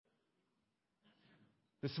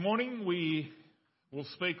This morning we will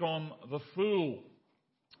speak on the fool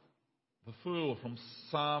from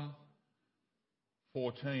Psalm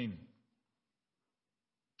 14.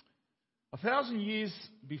 1,000 years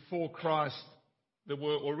before Christ, there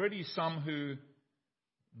were already some who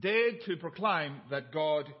dared to proclaim that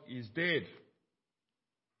God is dead.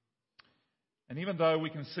 And even though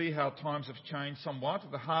we can see how times have changed somewhat,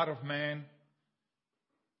 the heart of man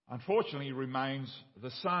unfortunately remains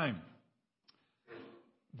the same.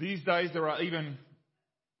 These days there are even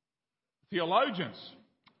theologians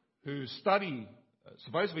who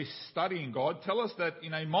supposedly studying God, tell us that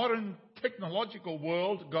in a modern technological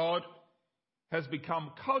world, God has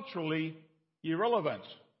become culturally irrelevant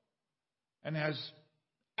and has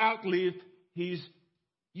outlived his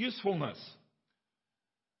usefulness.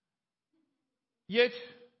 Yet,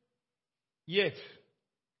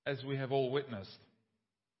 as we have all witnessed,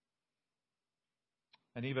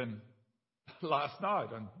 and even last night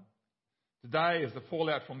and today as the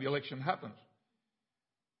fallout from the election happened,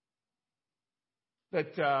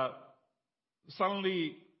 that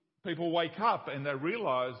suddenly people wake up and they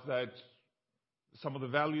realise that some of the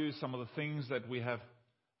values, some of the things that we have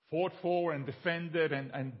fought for and defended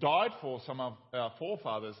and died for, some of our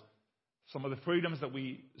forefathers, some of the freedoms that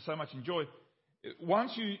we so much enjoy,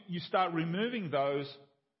 once you start removing those,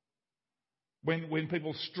 when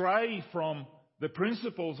people stray from the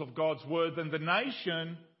principles of God's word, then the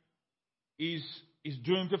nation is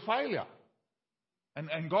doomed to failure.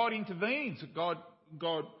 And God intervenes.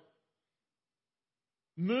 God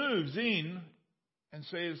moves in and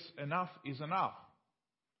says, enough is enough.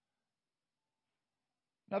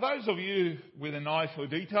 Now, those of you with an eye for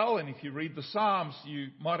detail, and if you read the Psalms, you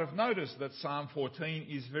might have noticed that Psalm 14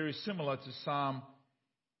 is very similar to Psalm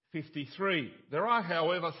 53. There are,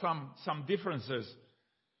 however, some differences.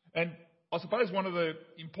 And I suppose one of the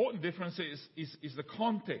important differences is the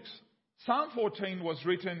context. Psalm 14 was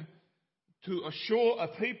written to assure a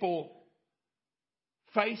people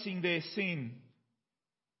facing their sin,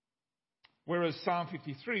 whereas Psalm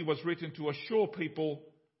 53 was written to assure people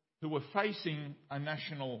who were facing a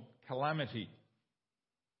national calamity.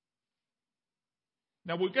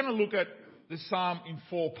 Now we're going to look at the psalm in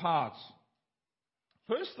 4 parts.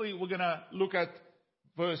 Firstly, we're going to look at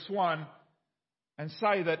verse 1 and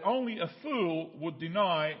say that only a fool would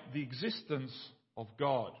deny the existence of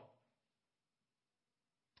God.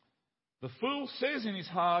 The fool says in his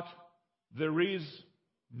heart, there is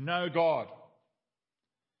no God.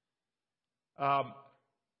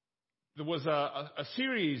 There was a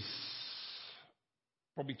series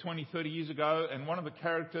probably 20, 30 years ago, and one of the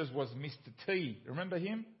characters was Mr. T. Remember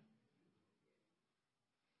him?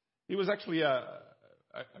 He was actually a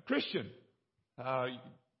Christian.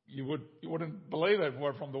 You wouldn't believe it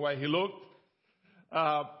from the way he looked.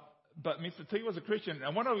 But Mr. T was a Christian,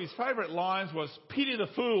 and one of his favourite lines was, "Pity the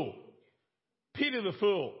fool. Pity the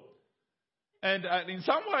fool." And in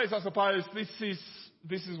some ways, I suppose this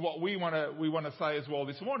is what we want to say as well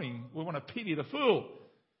this morning. We want to pity the fool.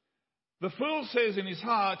 The fool says in his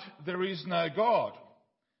heart, there is no God.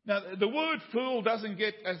 Now, the word fool doesn't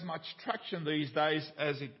get as much traction these days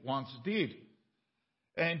as it once did.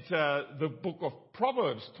 And the book of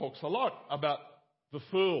Proverbs talks a lot about the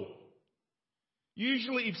fool.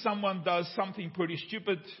 Usually if someone does something pretty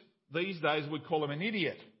stupid these days, we call them an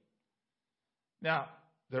idiot. Now,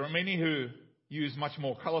 there are many who use much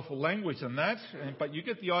more colourful language than that, but you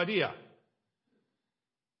get the idea.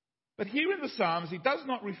 But here in the Psalms, it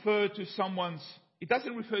doesn't refer to someone's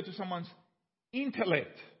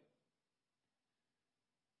intellect.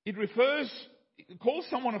 It calls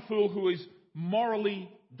someone a fool who is morally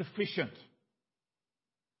deficient.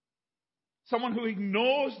 Someone who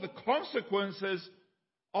ignores the consequences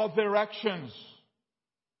of their actions.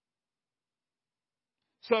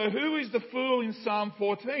 So who is the fool in Psalm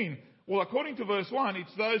 14? Well, according to verse 1,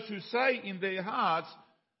 it's those who say in their hearts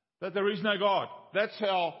that there is no God. That's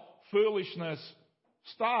how foolishness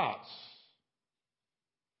starts.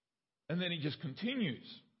 And then it just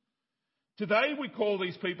continues. Today we call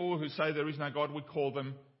these people who say there is no God, we call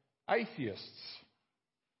them atheists.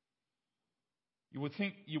 You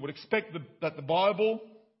would expect that the Bible,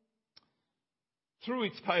 through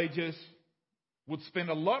its pages, would spend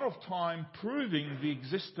a lot of time proving the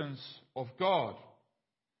existence of God.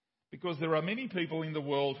 Because there are many people in the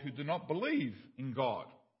world who do not believe in God.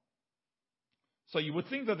 So you would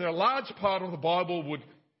think that a large part of the Bible would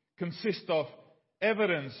consist of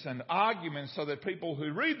evidence and arguments so that people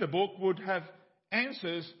who read the book would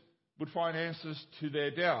find answers to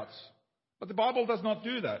their doubts. But the Bible does not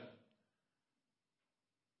do that.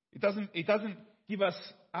 It doesn't give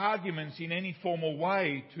us arguments in any formal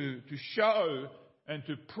way to show and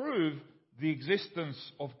to prove the existence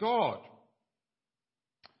of God.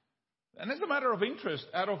 And as a matter of interest,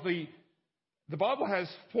 out of the Bible has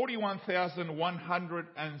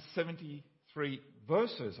 41,173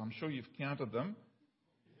 verses. I'm sure you've counted them.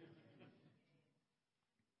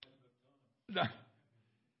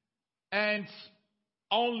 And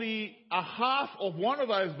only a half of one of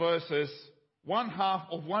those verses, one half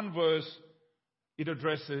of one verse, it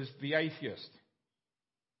addresses the atheist.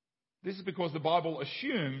 This is because the Bible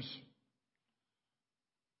assumes,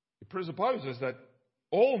 it presupposes that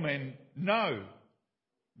all men know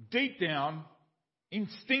deep down,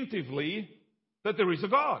 instinctively, that there is a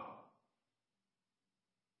God.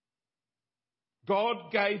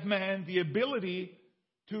 God gave man the ability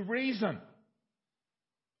to reason.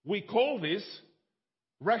 We call this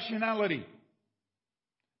rationality.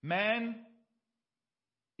 Man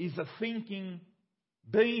is a thinking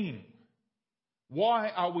being. Why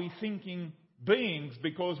are we thinking beings?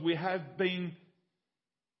 Because we have been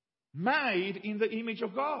made in the image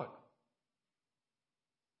of God.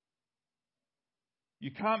 You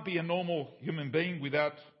can't be a normal human being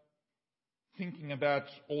without thinking about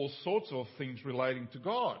all sorts of things relating to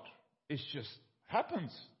God. It just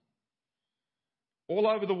happens. All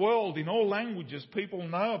over the world, in all languages, people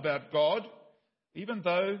know about God, even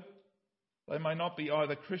though they may not be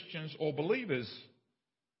either Christians or believers.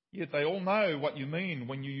 Yet they all know what you mean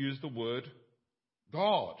when you use the word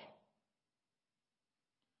God.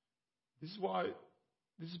 This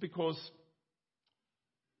is because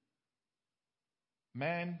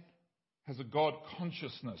man has a God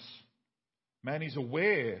consciousness. Man is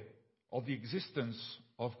aware of the existence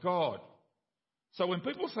of God. So when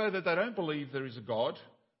people say that they don't believe there is a God,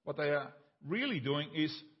 what they are really doing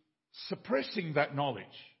is suppressing that knowledge.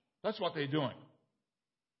 That's what they're doing.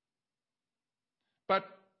 But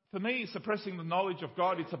for me, suppressing the knowledge of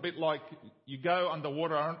God, it's a bit like you go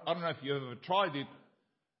underwater. I don't know if you've ever tried it.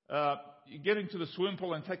 You get into the swimming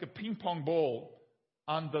pool and take a ping pong ball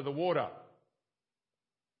under the water.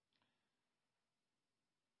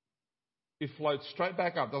 It floats straight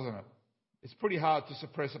back up, doesn't it? It's pretty hard to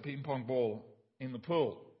suppress a ping pong ball in the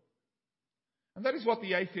pool. And that is what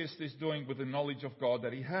the atheist is doing with the knowledge of God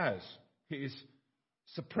that he has. He is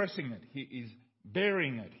suppressing it. He is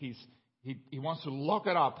burying it. He wants to lock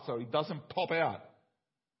it up so it doesn't pop out.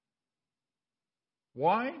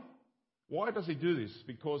 Why? Why does he do this?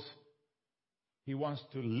 Because he wants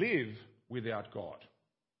to live without God.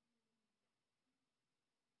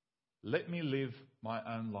 Let me live my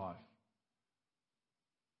own life.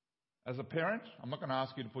 As a parent, I'm not going to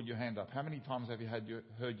ask you to put your hand up. How many times have you heard your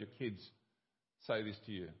kids say this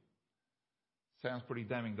to you? Sounds pretty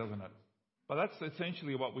damning, doesn't it? But that's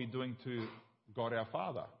essentially what we're doing to God our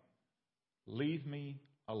Father. Leave me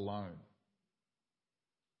alone.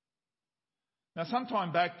 Now, some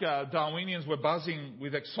time back, Darwinians were buzzing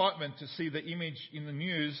with excitement to see the image in the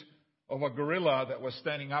news of a gorilla that was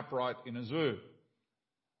standing upright in a zoo.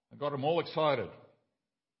 It got them all excited.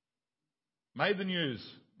 Made the news.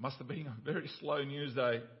 Must have been a very slow news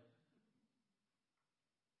day.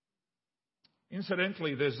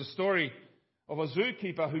 Incidentally, there's a story of a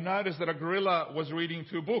zookeeper who noticed that a gorilla was reading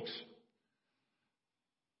two books.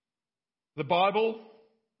 The Bible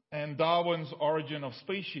and Darwin's Origin of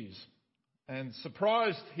Species. And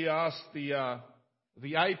surprised, he asked the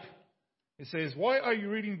ape, he says, "Why are you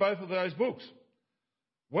reading both of those books?"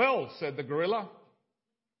 "Well," said the gorilla,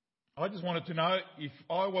 "I just wanted to know if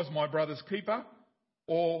I was my brother's keeper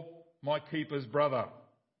or my keeper's brother."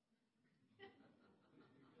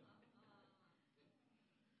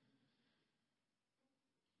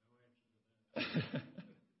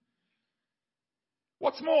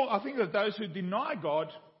 What's more, I think that those who deny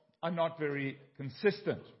God are not very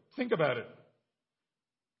consistent. Think about it.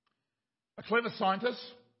 A clever scientist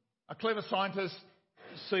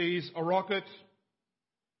sees a rocket,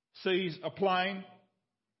 sees a plane,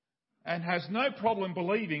 and has no problem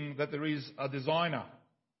believing that there is a designer.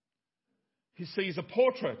 He sees a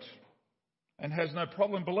portrait and has no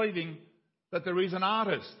problem believing that there is an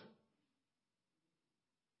artist.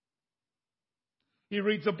 He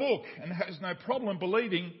reads a book and has no problem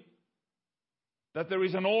believing that there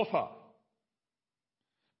is an author.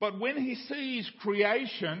 But when he sees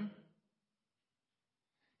creation,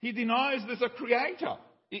 he denies there's a creator.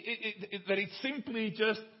 That it's simply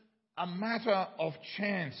just a matter of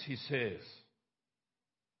chance, he says.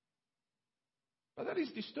 But that is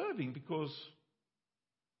disturbing because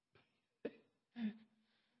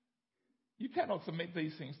you cannot submit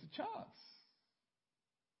these things to chance.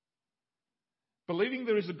 Believing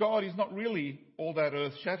there is a God is not really all that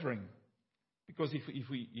earth-shattering. Because if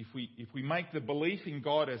we make the belief in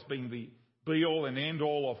God as being be-all and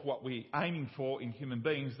end-all of what we're aiming for in human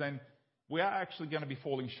beings, then we are actually going to be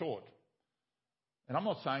falling short. And I'm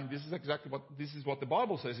not saying this is what the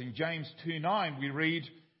Bible says. In James 2:9 we read,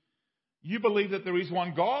 "You believe that there is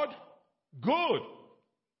one God? Good.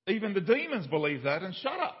 Even the demons believe that and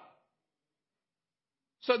shut up."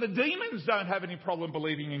 So the demons don't have any problem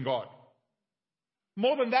believing in God.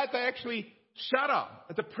 More than that, they actually shut up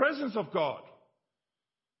at the presence of God.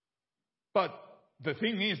 But the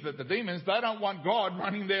thing is that the demons, they don't want God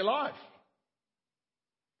running their life.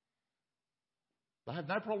 They have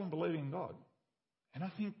no problem believing in God. And I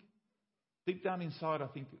think, deep down inside, I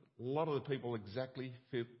think a lot of the people exactly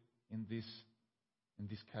fit in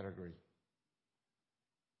this category.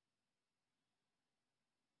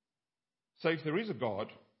 So if there is a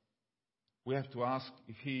God, we have to ask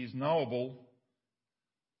if he is knowable,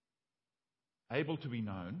 able to be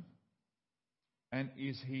known, and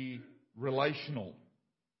is he relational?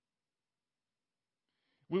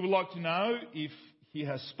 We would like to know if he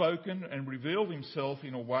has spoken and revealed himself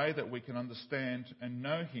in a way that we can understand and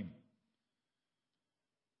know him.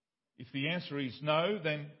 If the answer is no,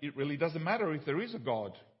 then it really doesn't matter if there is a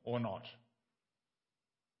God or not.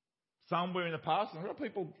 Somewhere in the past, and a lot of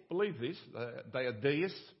people believe this, they are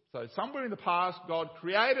deists. So somewhere in the past, God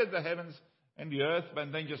created the heavens and the earth,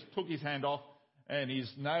 but then just took his hand off and is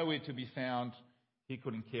nowhere to be found. He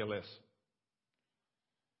couldn't care less.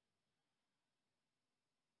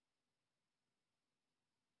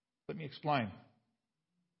 Let me explain.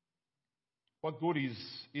 What good is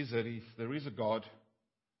it if there is a God,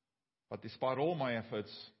 but despite all my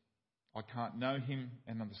efforts, I can't know him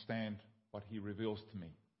and understand what he reveals to me?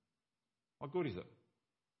 What good is it?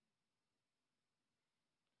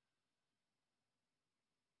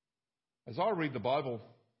 As I read the Bible,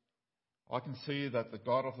 I can see that the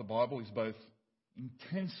God of the Bible is both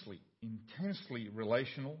intensely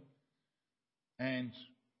relational and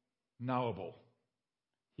knowable.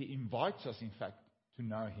 He invites us, in fact, to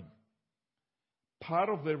know him. Part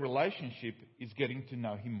of the relationship is getting to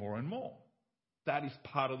know him more and more. That is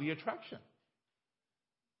part of the attraction.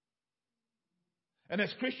 And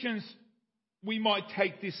as Christians, we might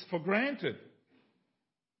take this for granted.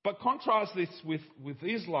 But contrast this with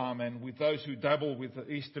Islam and with those who dabble with the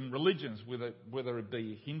Eastern religions, whether it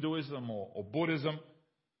be Hinduism or Buddhism.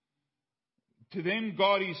 To them,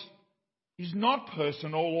 God is not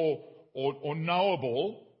personal or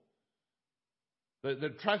knowable.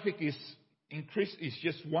 The traffic is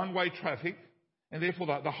just one-way traffic, and therefore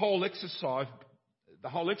the whole exercise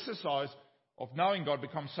of knowing God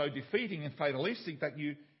becomes so defeating and fatalistic that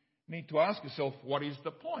you need to ask yourself, what is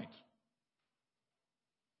the point?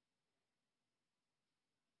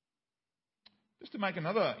 Just to make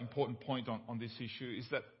another important point on this issue is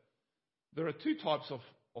that there are two types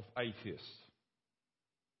of atheists.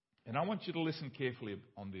 And I want you to listen carefully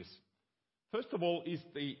on this. First of all is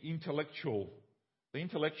the intellectual. The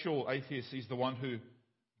intellectual atheist is the one who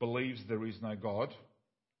believes there is no God.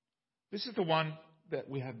 This is the one that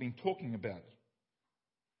we have been talking about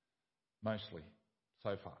mostly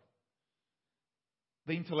so far.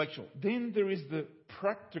 The intellectual. Then there is the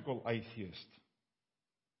practical atheist.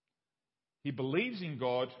 He believes in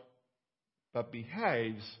God, but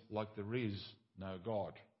behaves like there is no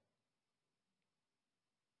God.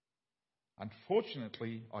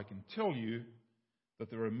 Unfortunately, I can tell you that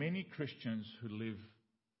there are many Christians who live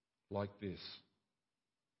like this.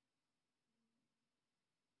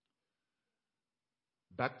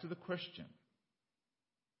 Back to the question.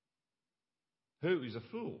 Who is a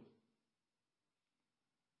fool?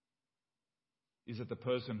 Is it the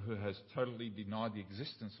person who has totally denied the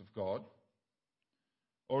existence of God?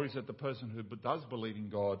 Or is it the person who does believe in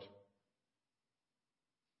God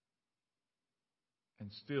and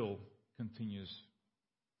still continues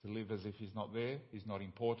to live as if he's not there, he's not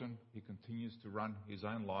important, he continues to run his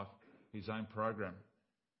own life, his own program?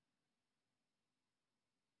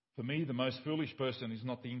 For me, the most foolish person is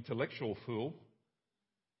not the intellectual fool,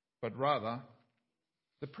 but rather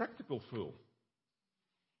the practical fool.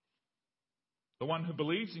 The one who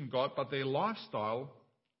believes in God, but their lifestyle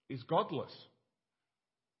is godless.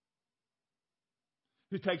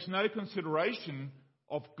 Who takes no consideration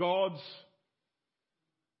of God's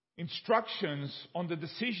instructions on the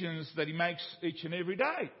decisions that he makes each and every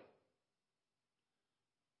day.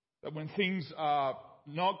 That when things are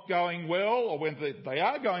not going well, or when they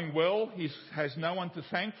are going well, he has no one to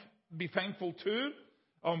be thankful to.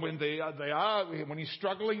 When when he's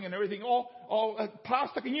struggling and everything.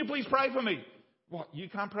 Pastor, can you please pray for me? What, you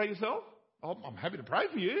can't pray yourself? I'm happy to pray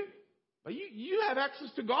for you. But you have access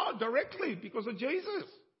to God directly because of Jesus.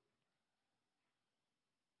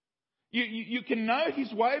 You can know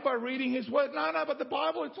His way by reading His word. No, but the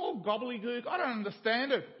Bible, it's all gobbledygook. I don't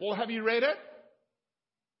understand it. Well, have you read it?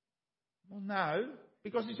 Well, no,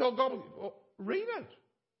 because it's all gobbledygook. Well, read it.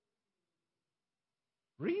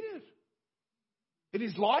 Read it. It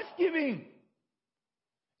is life-giving.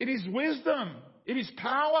 It is wisdom. It is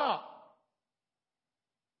power.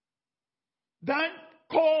 Don't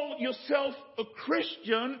call yourself a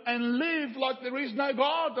Christian and live like there is no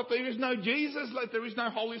God, that there is no Jesus, like there is no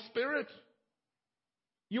Holy Spirit.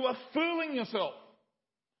 You are fooling yourself.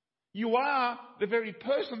 You are the very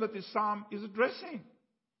person that this psalm is addressing.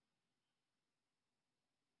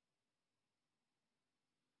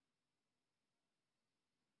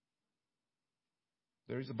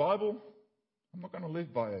 There is a Bible. I'm not going to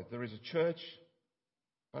live by it. There is a church,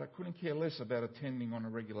 but I couldn't care less about attending on a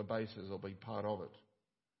regular basis or be part of it.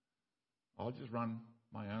 I'll just run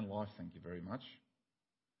my own life, thank you very much.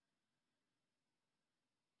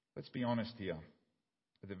 Let's be honest here.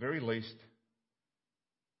 At the very least,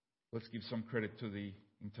 let's give some credit to the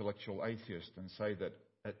intellectual atheist and say that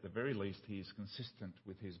at the very least he is consistent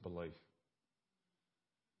with his belief.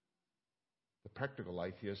 The practical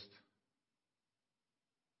atheist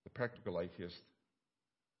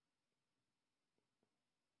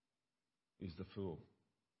is the fool.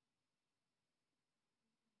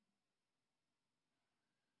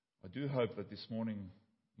 I do hope that this morning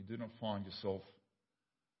you do not find yourself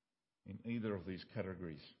in either of these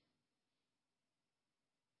categories,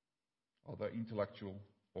 either intellectual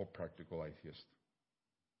or practical atheist.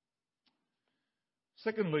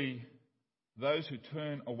 Secondly, those who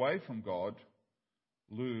turn away from God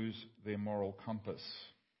lose their moral compass.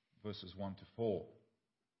 Verses 1 to 4.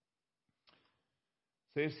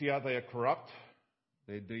 It says here, they are corrupt,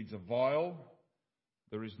 their deeds are vile,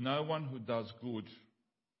 there is no one who does good.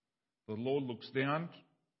 The Lord looks down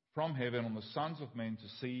from heaven on the sons of men to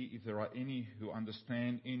see if there are any who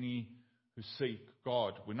understand, any who seek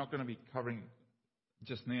God. We're not going to be covering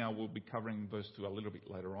just now, we'll be covering verse 2 a little bit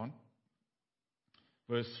later on.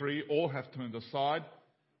 Verse 3, all have turned aside,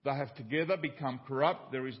 they have together become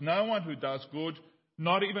corrupt, there is no one who does good,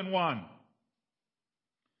 not even one.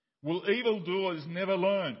 Will evildoers never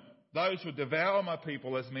learn? Those who devour my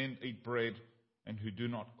people as men eat bread and who do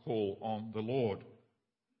not call on the Lord.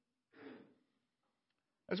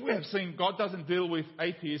 As we have seen, God doesn't deal with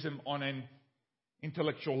atheism on an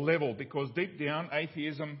intellectual level, because deep down,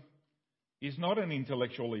 atheism is not an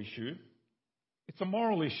intellectual issue. It's a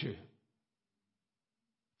moral issue.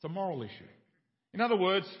 It's a moral issue. In other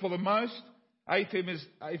words, for the most,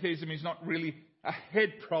 atheism is not really a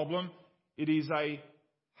head problem. It is a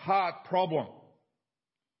heart problem.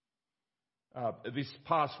 This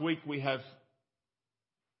past week we have,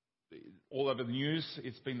 all over the news,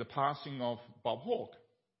 it's been the passing of Bob Hawke.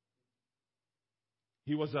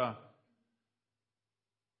 He was a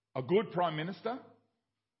good Prime Minister,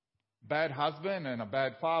 bad husband and a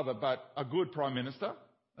bad father, but a good Prime Minister.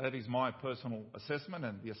 That is my personal assessment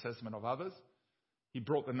and the assessment of others. He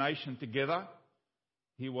brought the nation together.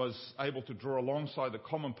 He was able to draw alongside the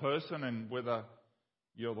common person, and whether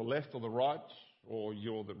you're the left or the right, or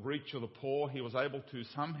you're the rich or the poor, he was able to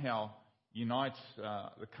somehow unite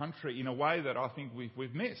the country in a way that I think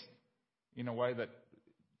we've missed, in a way that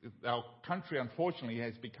our country, unfortunately,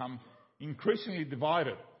 has become increasingly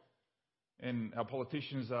divided, and our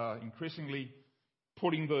politicians are increasingly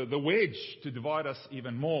putting the wedge to divide us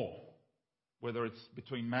even more, whether it's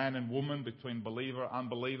between man and woman, between believer,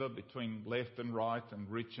 unbeliever, between left and right, and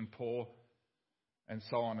rich and poor, and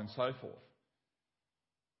so on and so forth.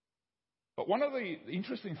 But one of the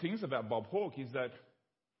interesting things about Bob Hawke is that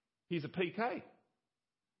he's a PK.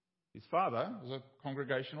 His father was a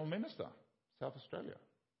congregational minister, South Australia.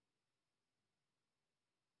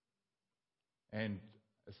 And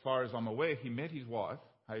as far as I'm aware, he met his wife,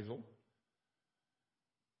 Hazel,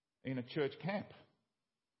 in a church camp.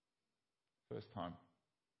 First time.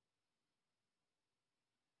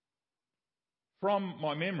 From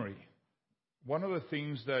my memory, one of the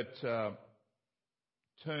things that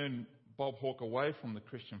turned Bob Hawke away from the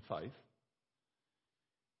Christian faith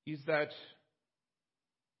is that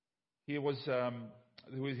he had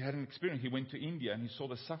an experience. He went to India and he saw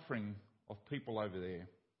the suffering of people over there,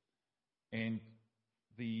 and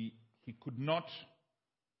he could not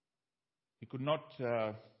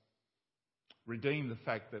redeem the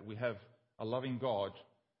fact that we have a loving God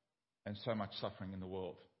and so much suffering in the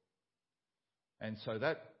world. And so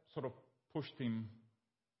that sort of pushed him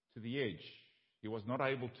to the edge. He was not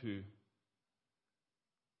able to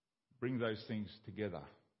bring those things together.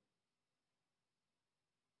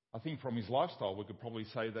 I think from his lifestyle, we could probably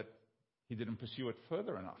say that he didn't pursue it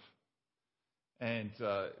further enough. and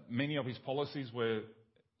many of his policies were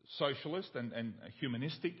socialist and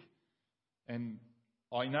humanistic. And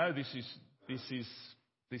I know this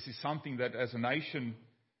is something that as a nation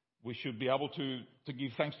we should be able to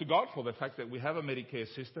give thanks to God for, the fact that we have a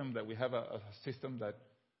Medicare system, that we have a system that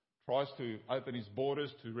tries to open its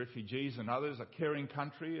borders to refugees and others, a caring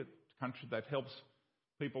country, a country that helps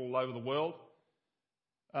people all over the world.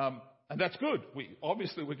 And that's good.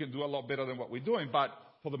 Obviously we can do a lot better than what we're doing, but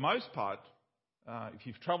for the most part, if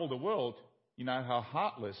you've travelled the world, you know how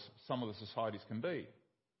heartless some of the societies can be.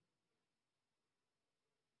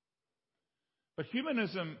 But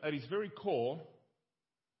humanism at its very core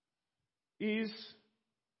is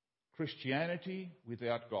Christianity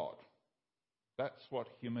without God. That's what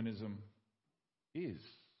humanism is.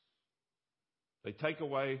 They take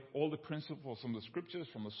away all the principles from the scriptures,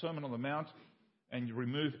 from the Sermon on the Mount, and you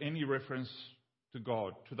remove any reference to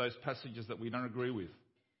God, to those passages that we don't agree with.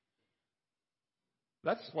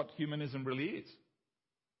 That's what humanism really is.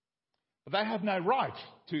 But they have no right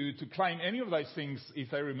to claim any of those things if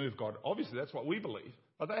they remove God. Obviously, that's what we believe,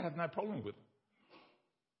 but they have no problem with it.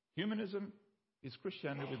 Humanism is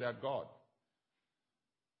Christianity without God.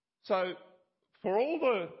 So, for all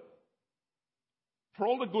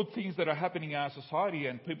the good things that are happening in our society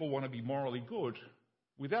and people want to be morally good,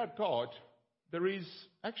 without God, there is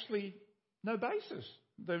actually no basis.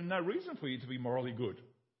 There's no reason for you to be morally good.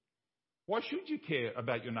 Why should you care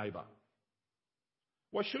about your neighbour?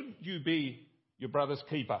 Why should you be your brother's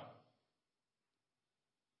keeper?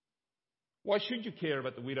 Why should you care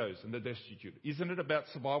about the widows and the destitute? Isn't it about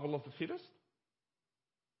survival of the fittest?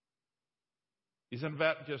 Isn't it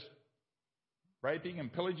about just raping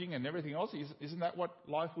and pillaging and everything else? Isn't that what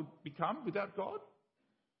life would become without God?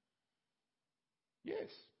 Yes.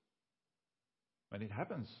 And it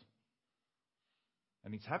happens.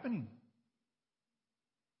 And it's happening.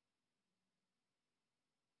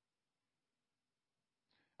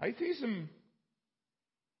 Atheism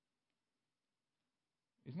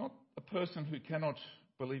is not a person who cannot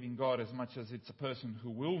believe in God as much as it's a person who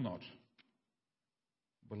will not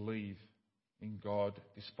believe in God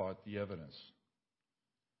despite the evidence.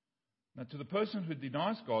 Now, to the person who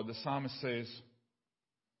denies God, the psalmist says,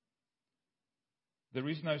 there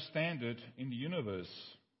is no standard in the universe.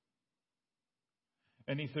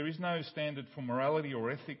 And if there is no standard for morality or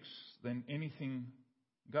ethics, then anything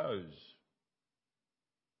goes.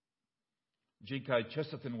 G.K.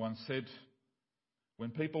 Chesterton once said,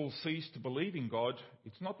 when people cease to believe in God,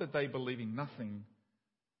 it's not that they believe in nothing,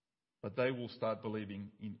 but they will start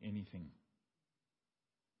believing in anything.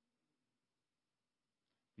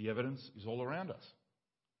 The evidence is all around us.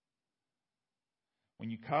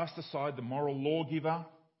 When you cast aside the moral lawgiver,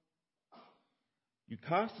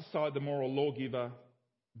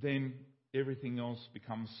 then everything else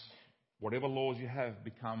becomes, whatever laws you have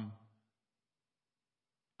become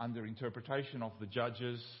under interpretation of the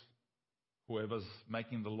judges, whoever's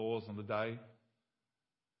making the laws on the day.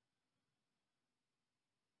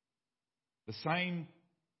 The same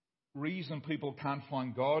reason people can't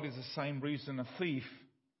find God is the same reason a thief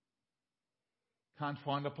can't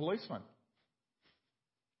find a policeman.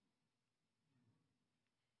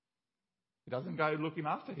 He doesn't go looking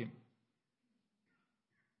after him.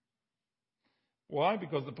 Why?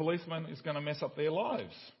 Because the policeman is going to mess up their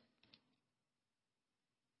lives.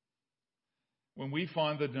 When we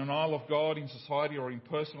find the denial of God in society or in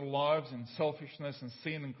personal lives, in selfishness and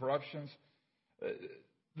sin and corruptions,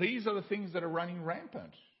 these are the things that are running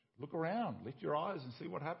rampant. Look around, lift your eyes and see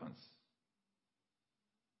what happens.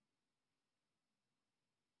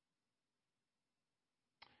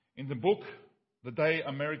 In the book, The Day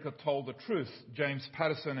America Told the Truth, James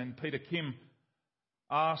Patterson and Peter Kim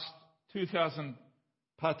asked 2,000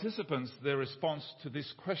 participants their response to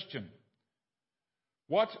this question.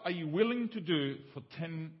 What are you willing to do for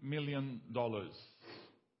 $10 million?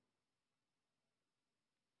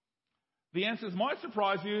 The answers might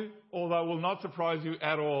surprise you, or they will not surprise you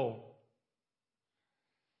at all.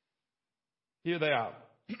 Here they are.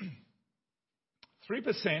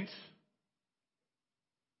 3%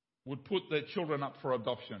 would put their children up for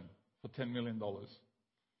adoption for $10 million.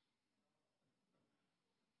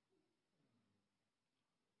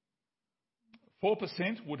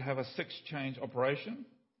 4% would have a sex change operation.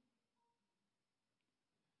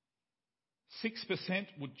 6%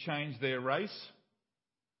 would change their race.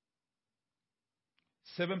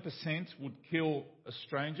 7% would kill a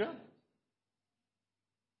stranger.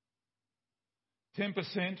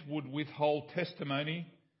 10% would withhold testimony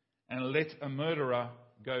and let a murderer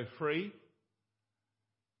go free.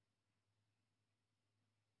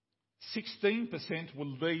 16%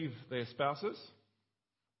 will leave their spouses.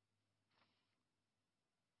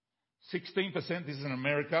 16%, this is in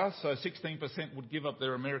America, so 16% would give up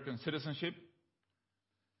their American citizenship.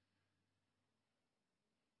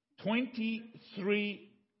 23%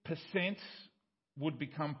 would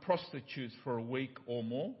become prostitutes for a week or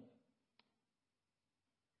more.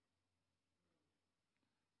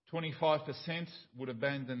 25% would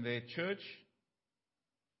abandon their church.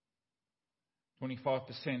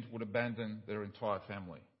 25% would abandon their entire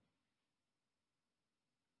family.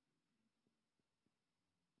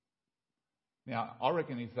 Now, I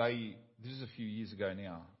reckon this is a few years ago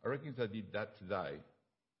now, I reckon if they did that today,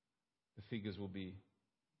 the figures will be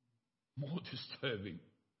more disturbing.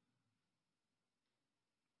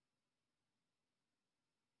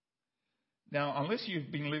 Now, unless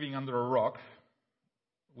you've been living under a rock,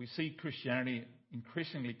 we see Christianity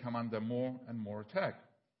increasingly come under more and more attack.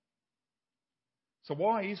 So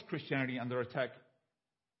why is Christianity under attack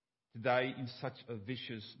today in such a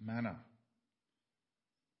vicious manner?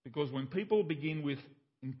 Because when people begin with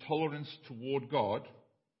intolerance toward God,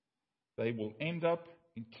 they will end up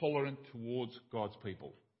intolerant towards God's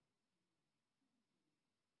people.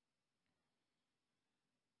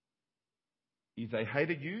 If they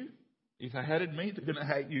hated you, if they hated me, they're going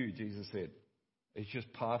to hate you, Jesus said. It's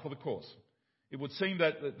just par for the course. It would seem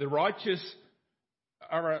that the righteous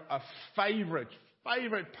are a favourite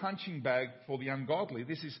punching bag for the ungodly.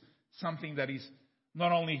 This is something that is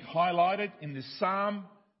not only highlighted in this psalm,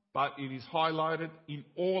 but it is highlighted in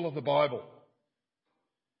all of the Bible.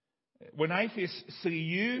 When atheists see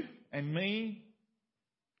you and me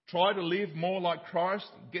try to live more like Christ,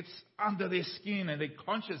 it gets under their skin and their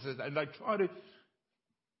consciousness, and they try to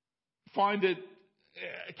find a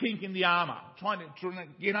kink in the armour, trying to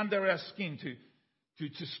get under our skin,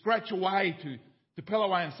 to scratch away, to peel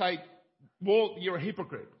away and say, well, you're a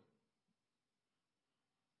hypocrite.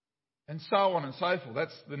 And so on and so forth.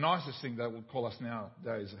 That's the nicest thing they would call us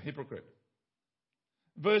nowadays, a hypocrite.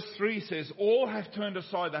 Verse 3 says, all have turned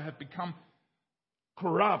aside, they have become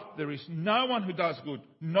corrupt. There is no one who does good,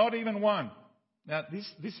 not even one. Now,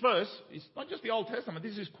 this verse is not just the Old Testament.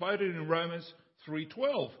 This is quoted in Romans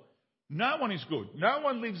 3:12. No one is good. No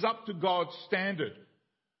one lives up to God's standard.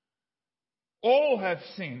 All have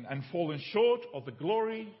sinned and fallen short of the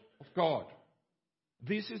glory of God.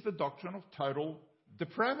 This is the doctrine of total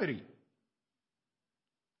depravity.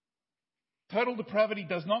 Total depravity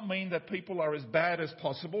does not mean that people are as bad as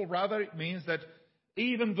possible. Rather, it means that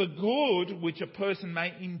even the good which a person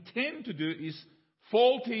may intend to do is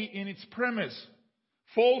faulty in its premise,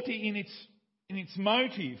 faulty in its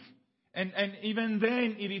motive, and even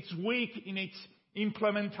then it's weak in its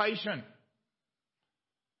implementation.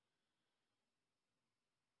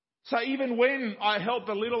 So even when I help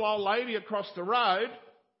a little old lady across the road,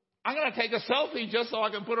 I'm going to take a selfie just so I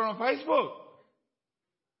can put it on Facebook,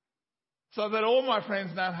 so that all my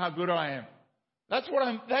friends know how good I am. That's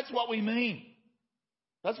what we mean.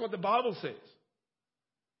 That's what the Bible says.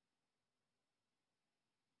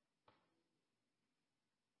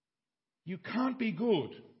 You can't be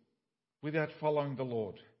good without following the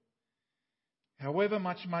Lord. However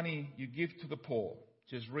much money you give to the poor,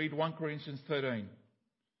 just read 1 Corinthians 13.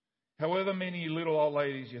 However many little old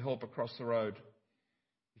ladies you help across the road,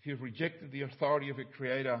 if you've rejected the authority of your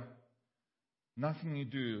Creator, nothing you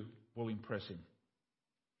do will impress Him.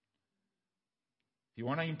 If you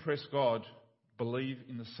want to impress God, believe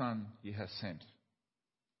in the Son He has sent.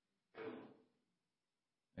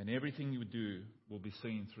 And everything you do will be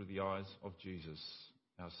seen through the eyes of Jesus,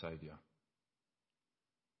 our Saviour.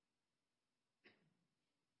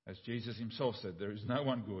 As Jesus Himself said, there is no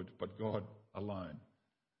one good but God alone.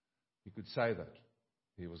 You could say that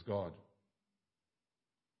He was God.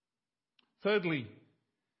 Thirdly,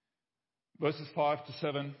 verses 5 to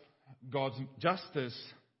 7, God's justice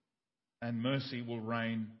and mercy will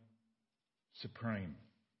reign supreme.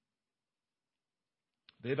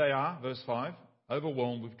 There they are, verse 5,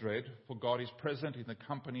 overwhelmed with dread, for God is present in the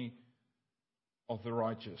company of the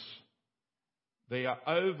righteous. They are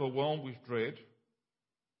overwhelmed with dread,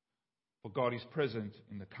 for God is present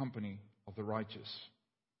in the company of the righteous.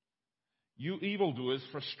 You evildoers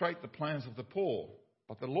frustrate the plans of the poor,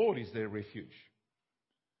 but the Lord is their refuge.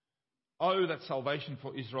 Oh, that salvation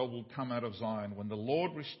for Israel will come out of Zion. When the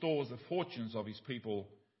Lord restores the fortunes of His people,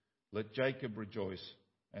 let Jacob rejoice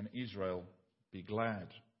and Israel be glad.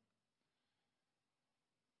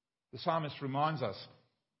 The psalmist reminds us,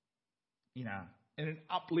 in an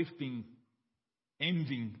uplifting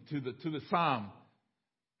ending to the psalm,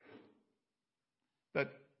 that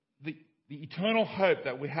the eternal hope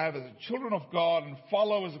that we have as children of God and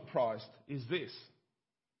followers of Christ is this.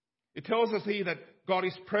 It tells us here that God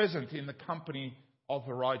is present in the company of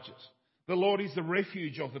the righteous. The Lord is the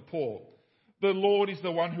refuge of the poor. The Lord is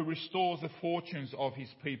the one who restores the fortunes of his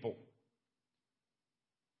people.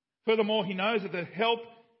 Furthermore, he knows that the help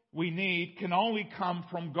we need can only come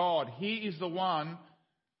from God. He is the one,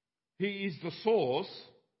 he is the source.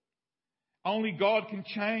 Only God can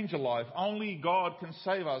change a life. Only God can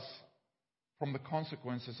save us from the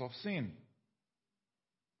consequences of sin.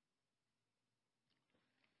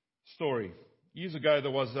 Story. Years ago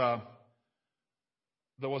there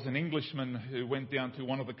was an Englishman who went down to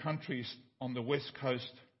one of the countries on the west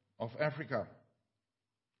coast of Africa.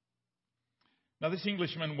 Now this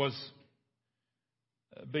Englishman was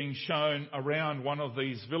being shown around one of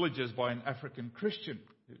these villages by an African Christian,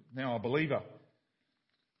 now a believer.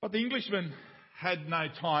 But the Englishman had no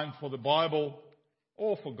time for the Bible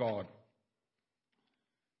or for God.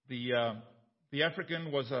 The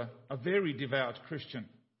African was a very devout Christian.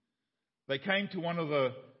 They came to one of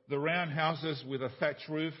the round houses with a thatched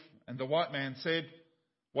roof, and the white man said,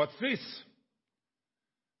 "What's this?"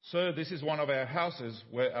 "Sir, this is one of our houses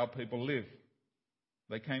where our people live."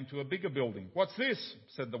 They came to a bigger building. "What's this?"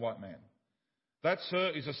 said the white man. "That, sir,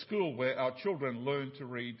 is a school where our children learn to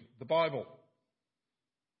read the Bible."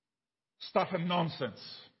 "Stuff and nonsense,"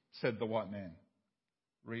 said the white man,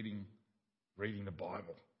 reading the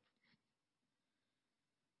Bible.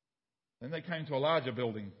 Then they came to a larger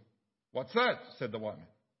building. "What's that?" said the white man.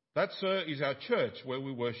 "That, sir, is our church where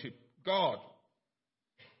we worship God."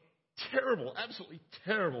 "Terrible, absolutely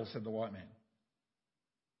terrible," said the white man.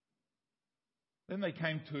 Then they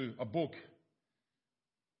came to a book,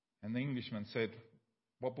 and the Englishman said,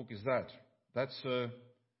 "What book is that?" "That, sir,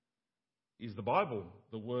 is the Bible,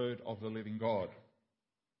 the word of the living God."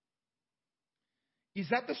 "Is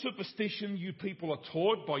that the superstition you people are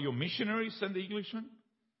taught by your missionaries?" said the Englishman.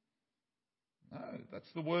 "No,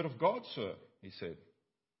 that's the word of God, sir," he said.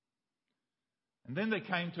 And then they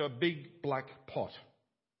came to a big black pot,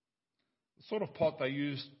 the sort of pot they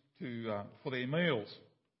used for their meals.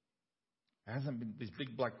 This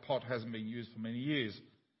big black pot hasn't been used for many years.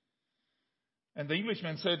 And the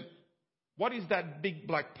Englishman said, "What is that big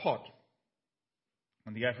black pot?"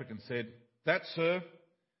 And the African said, "That, sir,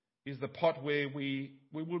 is the pot where we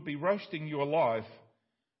would be roasting you alive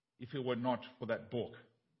if it were not for that book."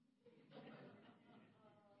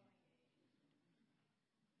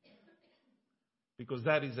 Because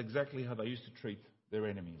that is exactly how they used to treat their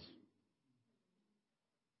enemies.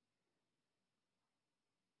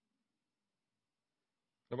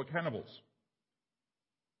 They were cannibals.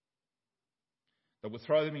 They would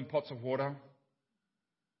throw them in pots of water,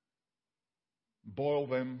 boil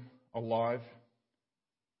them alive,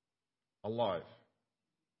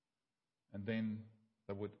 and then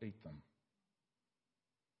they would eat them.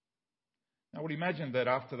 Now, I would imagine that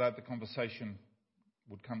after that, the conversation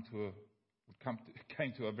came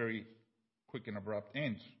to a very quick and abrupt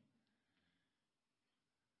end.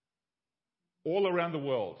 All around the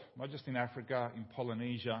world, not just in Africa, in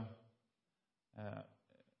Polynesia,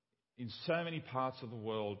 in so many parts of the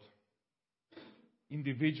world,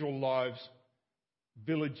 individual lives,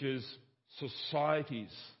 villages,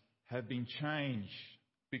 societies have been changed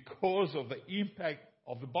because of the impact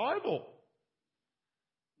of the Bible.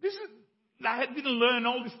 They didn't learn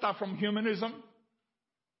all this stuff from humanism.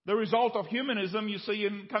 The result of humanism you see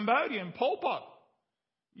in Cambodia, in Pol Pot.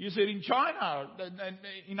 You see it in China and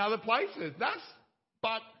in other places.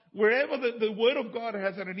 But wherever the Word of God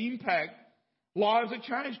has had an impact, lives are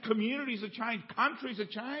changed, communities are changed, countries are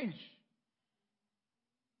changed.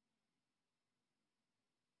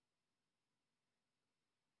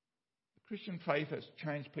 The Christian faith has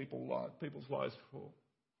changed people's lives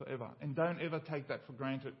forever. And don't ever take that for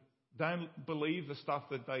granted. Don't believe the stuff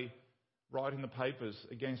that they write in the papers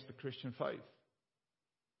against the Christian faith.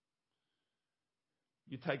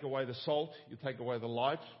 You take away the salt, you take away the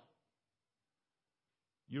light.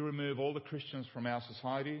 You remove all the Christians from our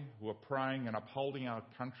society who are praying and upholding our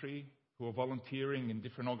country, who are volunteering in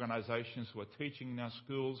different organisations, who are teaching in our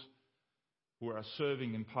schools, who are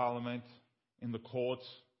serving in Parliament, in the courts,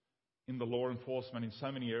 in the law enforcement, in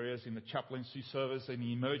so many areas, in the chaplaincy service, in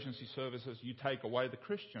the emergency services. You take away the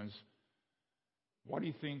Christians. What do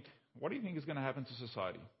you think is going to happen to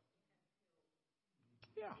society?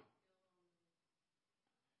 Yeah.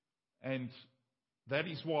 And that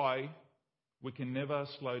is why we can never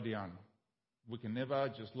slow down. We can never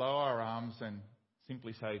just lower our arms and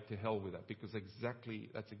simply say, to hell with that, because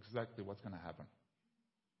that's exactly what's going to happen.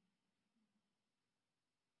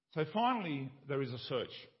 So finally, there is a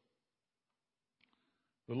search.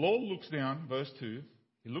 The Lord looks down, verse 2,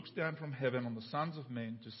 He looks down from heaven on the sons of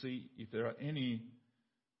men to see if there are any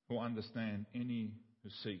who understand, any who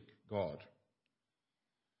seek God.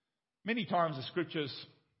 Many times the Scriptures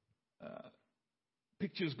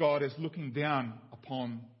pictures God as looking down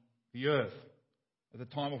upon the earth. At the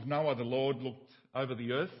time of Noah, the Lord looked over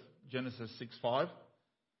the earth, Genesis 6:5.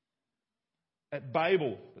 At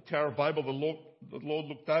Babel, the Tower of Babel, the Lord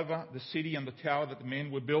looked over the city and the tower that the men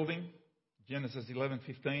were building, Genesis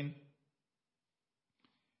 11:15.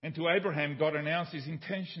 And to Abraham, God announced his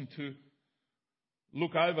intention to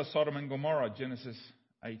look over Sodom and Gomorrah, Genesis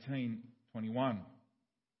 18:21.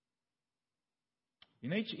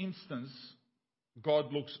 In each instance,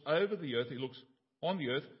 God looks over the earth, he looks on the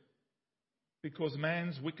earth, because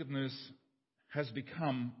man's wickedness has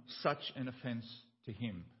become such an offence to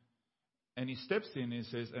him. And he steps in and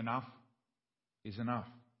says, enough is enough.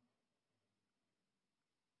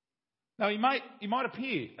 Now, it might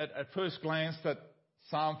appear at first glance that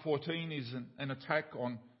Psalm 14 is an attack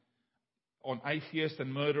on atheists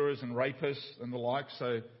and murderers and rapists and the like,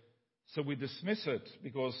 so we dismiss it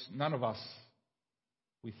because none of us,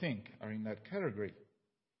 we think, are in that category.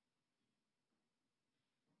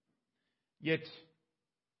 Yet,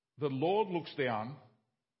 the Lord looks down,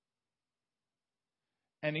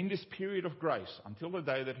 and in this period of grace, until the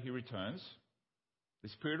day that he returns,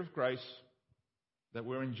 this period of grace that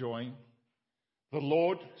we're enjoying, the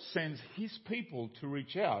Lord sends his people to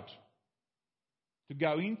reach out, to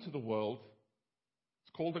go into the world.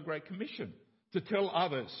 It's called the Great Commission, to tell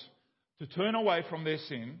others to turn away from their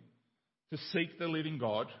sin, to seek the living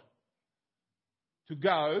God, to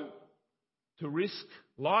go, to risk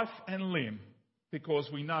life and limb, because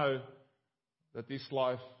we know that this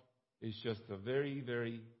life is just a very,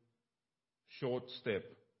 very short step,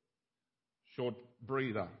 short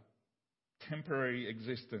breather, temporary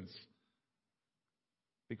existence,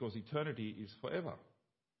 because eternity is forever.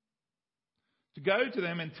 To go to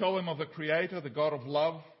them and tell them of the Creator, the God of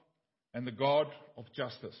love, and the God of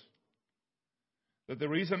justice. That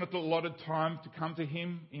there is an allotted time to come to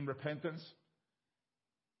him in repentance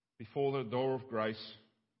before the door of grace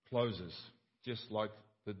closes, just like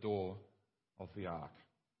the door of the ark.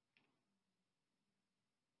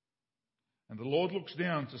 And the Lord looks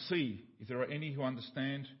down to see if there are any who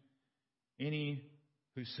understand, any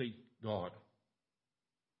who seek God.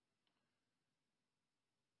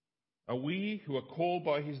 Are we who are called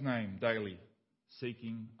by his name daily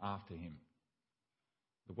seeking after him?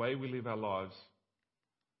 The way we live our lives,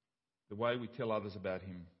 the way we tell others about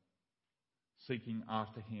him, seeking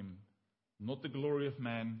after him, not the glory of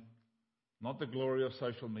man, not the glory of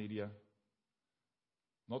social media,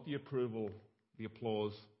 not the approval, the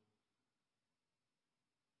applause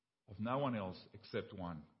of no one else except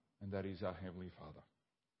one, and that is our Heavenly Father.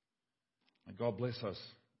 May God bless us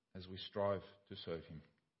as we strive to serve him.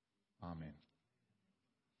 Amen.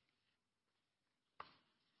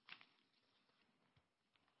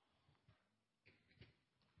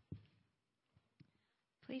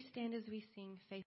 Please stand as we sing Faith.